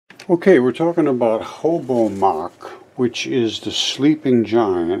Okay, we're talking about Hobomock, which is the sleeping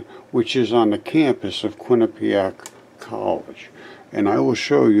giant, which is on the campus of Quinnipiac College. And I will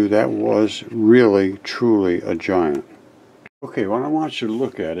show you that was really, truly a giant. Okay, what I want you to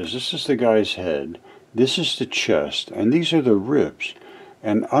look at is this is the guy's head, this is the chest, and these are the ribs.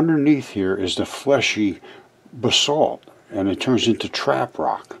 And underneath here is the fleshy basalt, and it turns into trap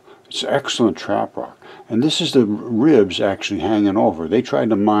rock. It's excellent trap rock. And this is the ribs actually hanging over. They tried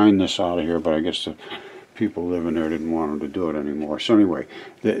to mine this out of here, but I guess the people living there didn't want them to do it anymore. So anyway,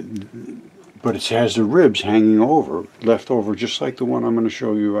 but it has the ribs hanging over, left over, just like the one I'm going to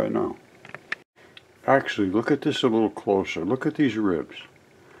show you right now. Actually, look at this a little closer. Look at these ribs.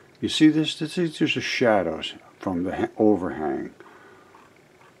 You see this? These are shadows from the overhang.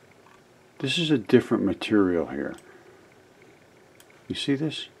 This is a different material here. You see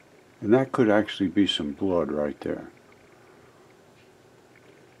this? And that could actually be some blood right there.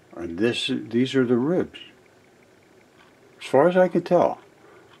 And these are the ribs. As far as I can tell.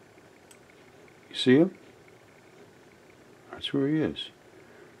 You see him? That's where he is.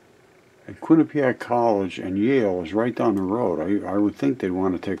 And Quinnipiac College and Yale is right down the road. I would think they'd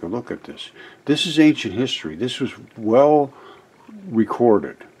want to take a look at this. This is ancient history. This was well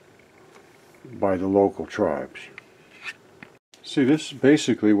recorded by the local tribes. See, this is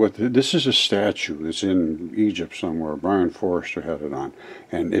basically this is a statue that's in Egypt somewhere. Brian Forrester had it on.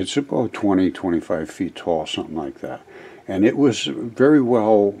 And it's about 20, 25 feet tall, something like that. And it was very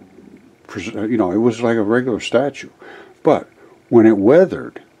well, you know, it was like a regular statue. But when it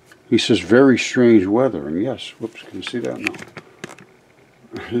weathered, he says very strange weathering. Yes, whoops, can you see that?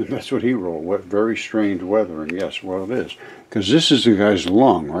 No. That's what he wrote, very strange weathering. Yes, well it is. Because this is the guy's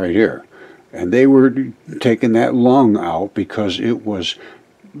lung right here. And they were taking that lung out because it was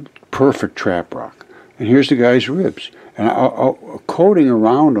perfect trap rock. And here's the guy's ribs. And a coating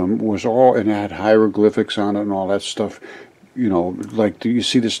around them was all, and it had hieroglyphics on it and all that stuff. You know, like you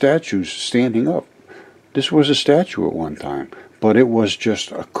see the statues standing up. This was a statue at one time. But it was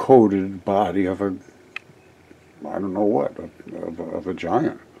just a coated body of a, I don't know what, of a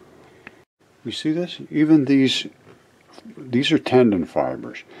giant. You see this? Even these are tendon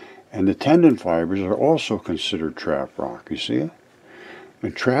fibers. And the tendon fibers are also considered trap rock, you see it?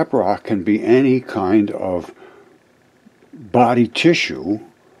 And trap rock can be any kind of body tissue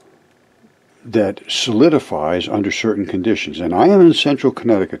that solidifies under certain conditions. And I am in central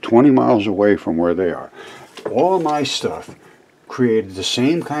Connecticut, 20 miles away from where they are. All of my stuff created the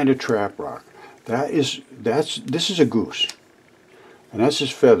same kind of trap rock. This is a goose. And that's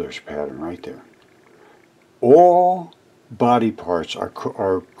his feathers pattern right there. All body parts are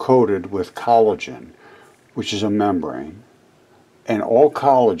coated with collagen, which is a membrane, and all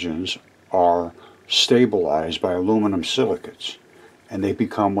collagens are stabilized by aluminum silicates, and they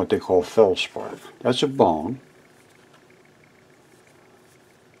become what they call feldspar. That's a bone,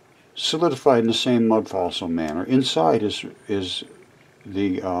 solidified in the same mudfossil manner. Inside is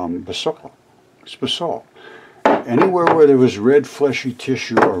the basalt. It's basalt. Anywhere where there was red fleshy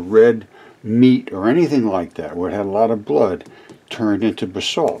tissue or red meat or anything like that, where it had a lot of blood, turned into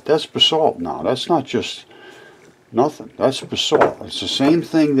basalt. That's basalt now. That's not just nothing. That's basalt. It's the same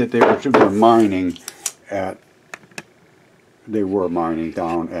thing that they were mining at. They were mining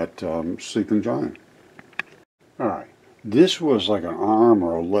down at Sleeping Giant. All right. This was like an arm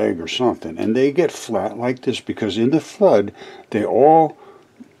or a leg or something, and they get flat like this because in the flood they all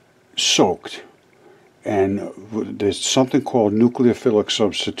soaked. And there's something called nucleophilic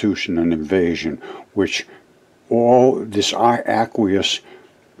substitution and invasion, which all this aqueous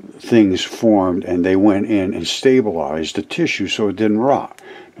things formed, and they went in and stabilized the tissue so it didn't rot.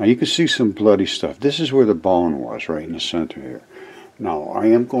 Now you can see some bloody stuff. This is where the bone was, right in the center here. Now I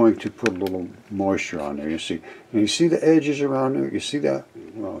am going to put a little moisture on there. You see, and you see the edges around there. You see that?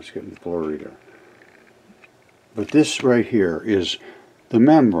 Well, it's getting blurry there. But this right here is the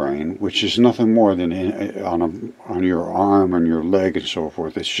membrane, which is nothing more than on your arm and your leg and so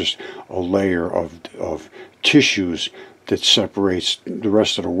forth. It's just a layer of tissues that separates the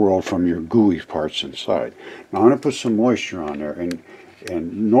rest of the world from your gooey parts inside. Now I'm going to put some moisture on there,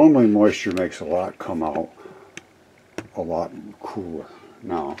 and normally moisture makes a lot come out a lot cooler.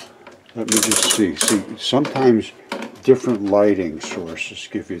 Now let me just see. See, sometimes different lighting sources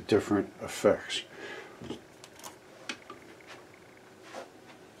give you different effects.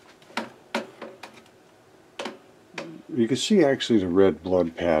 You can see actually the red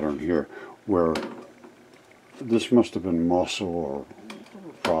blood pattern here, where this must have been muscle, or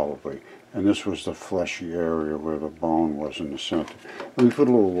probably, and this was the fleshy area where the bone was in the center. Let me put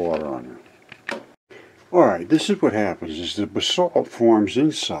a little water on there. Alright, this is what happens, is the basalt forms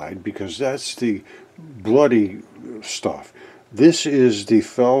inside because that's the bloody stuff. This is the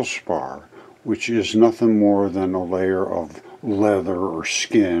feldspar, which is nothing more than a layer of leather or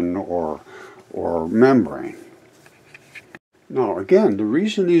skin or membrane. Now again, the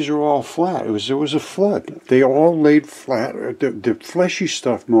reason these are all flat was there was a flood. They all laid flat. The fleshy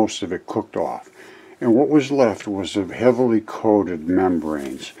stuff, most of it cooked off. And what was left was the heavily coated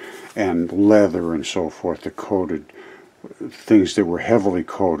membranes and leather and so forth, the coated things that were heavily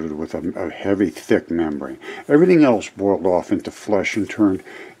coated with a heavy, thick membrane. Everything else boiled off into flesh and turned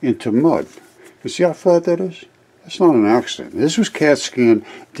into mud. You see how flat that is? That's not an accident. This was CAT scan,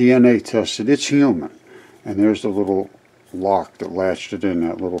 DNA tested. It's human. And there's the little lock that latched it in,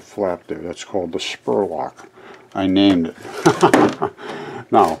 that little flap there. That's called the spur lock. I named it.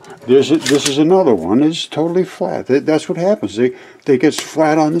 Now, this is another one. It's totally flat. That's what happens. They get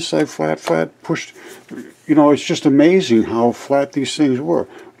flat on this side, flat, pushed. You know, it's just amazing how flat these things were.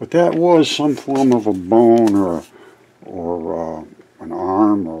 But that was some form of a bone or an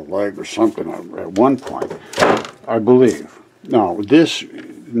arm or a leg or something at one point, I believe. Now, this,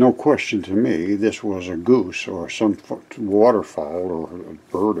 no question to me, this was a goose or some waterfowl or a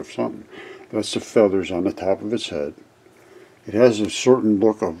bird of something. That's the feathers on the top of its head. It has a certain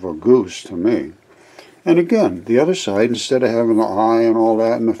look of a goose to me. And again, the other side, instead of having the eye and all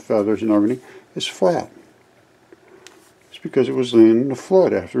that and the feathers and everything, is flat. It's because it was laying in the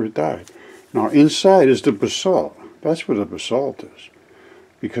flood after it died. Now inside is the basalt. That's where the basalt is.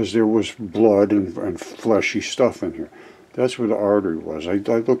 Because there was blood and fleshy stuff in here. That's where the artery was. I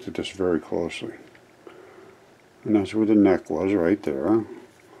looked at this very closely. And that's where the neck was, right there.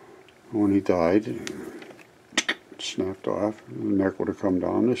 When he died, it snapped off. The neck would have come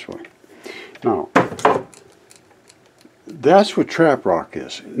down this way. Now, that's what trap rock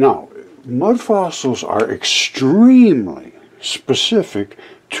is. Now, mud fossils are extremely specific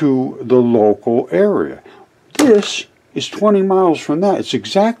to the local area. This is 20 miles from that. It's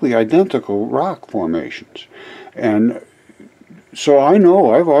exactly identical rock formations. And so I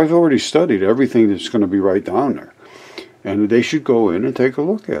know, I've already studied everything that's going to be right down there. And they should go in and take a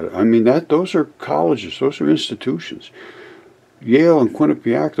look at it. I mean, those are colleges, those are institutions. Yale and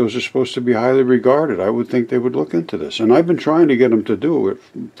Quinnipiac, those are supposed to be highly regarded. I would think they would look into this. And I've been trying to get them to do it,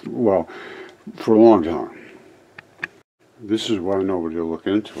 well, for a long time. This is why nobody will look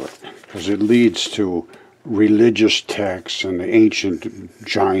into it, because it leads to religious texts and the ancient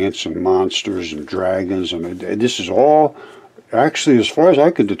giants and monsters and dragons. And this is all, actually, as far as I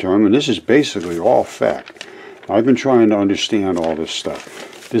can determine, this is basically all fact. I've been trying to understand all this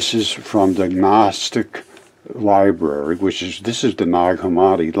stuff. This is from the Gnostic library, this is the Nag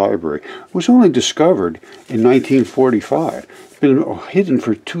Hammadi library. It was only discovered in 1945. It's been hidden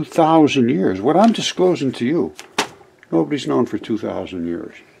for 2,000 years. What I'm disclosing to you, nobody's known for 2,000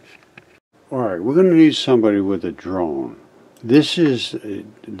 years. Alright, we're going to need somebody with a drone. This is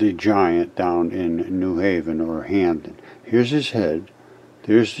the giant down in New Haven or Hamden. Here's his head,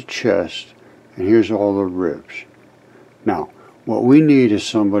 there's the chest, and here's all the ribs. Now, what we need is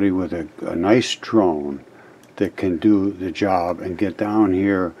somebody with a nice drone that can do the job and get down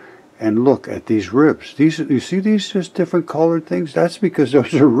here and look at these ribs. You see these just different colored things? That's because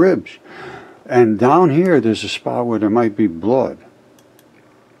those are ribs. And down here, there's a spot where there might be blood.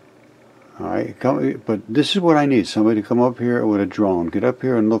 All right, but this is what I need, somebody to come up here with a drone, get up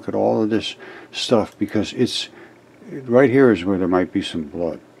here and look at all of this stuff, because it's right here is where there might be some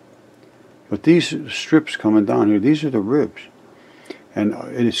blood. But these strips coming down here, these are the ribs. And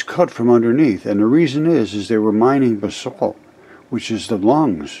it's cut from underneath. And the reason is they were mining basalt, which is the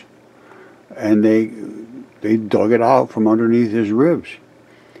lungs. And they dug it out from underneath his ribs.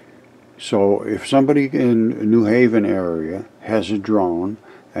 So if somebody in New Haven area has a drone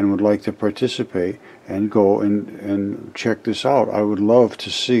and would like to participate and go and check this out, I would love to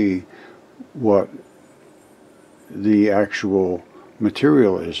see what the actual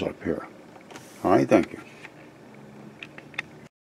material is up here. All right, thank you.